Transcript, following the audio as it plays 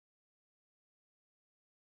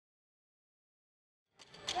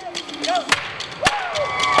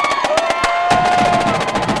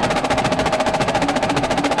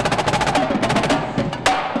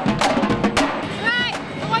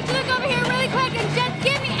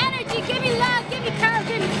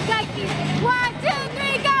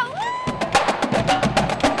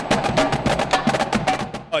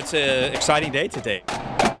It's an exciting day today.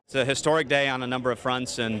 It's a historic day on a number of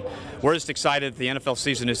fronts, and we're just excited that the NFL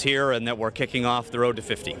season is here and that we're kicking off the road to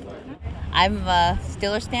 50. I'm a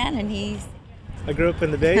Steelers fan, and he's... I grew up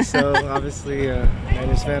in the Bay, so obviously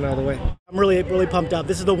Niners fan all the way. I'm really pumped up.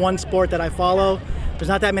 This is the one sport that I follow. There's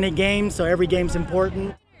not that many games, so every game's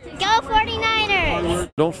important. Go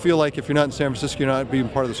 49ers! Don't feel like if you're not in San Francisco, you're not being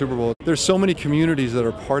part of the Super Bowl. There's so many communities that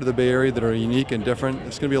are part of the Bay Area that are unique and different.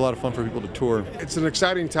 It's going to be a lot of fun for people to tour. It's an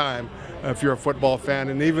exciting time if you're a football fan,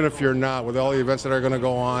 and even if you're not, with all the events that are going to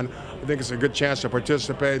go on, I think it's a good chance to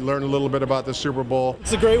participate, learn a little bit about the Super Bowl.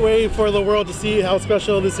 It's a great way for the world to see how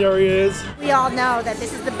special this area is. We all know that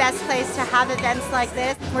this is the best place to have events like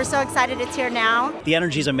this. We're so excited it's here now. The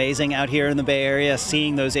energy's amazing out here in the Bay Area,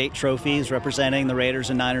 seeing those 8 trophies representing the Raiders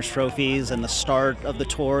and Niners trophies, and the start of the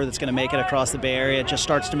tour that's going to make it across the Bay Area. It just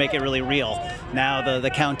starts to make it really real. Now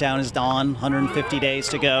the countdown is on, 150 days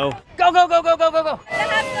to go. Go, go, go, go, go, go, go!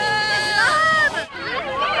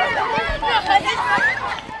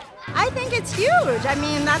 I think it's huge. I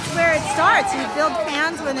mean, that's where it starts. You build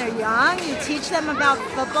fans when they're young. You teach them about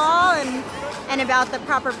football and about the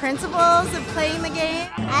proper principles of playing the game.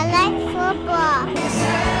 I like football.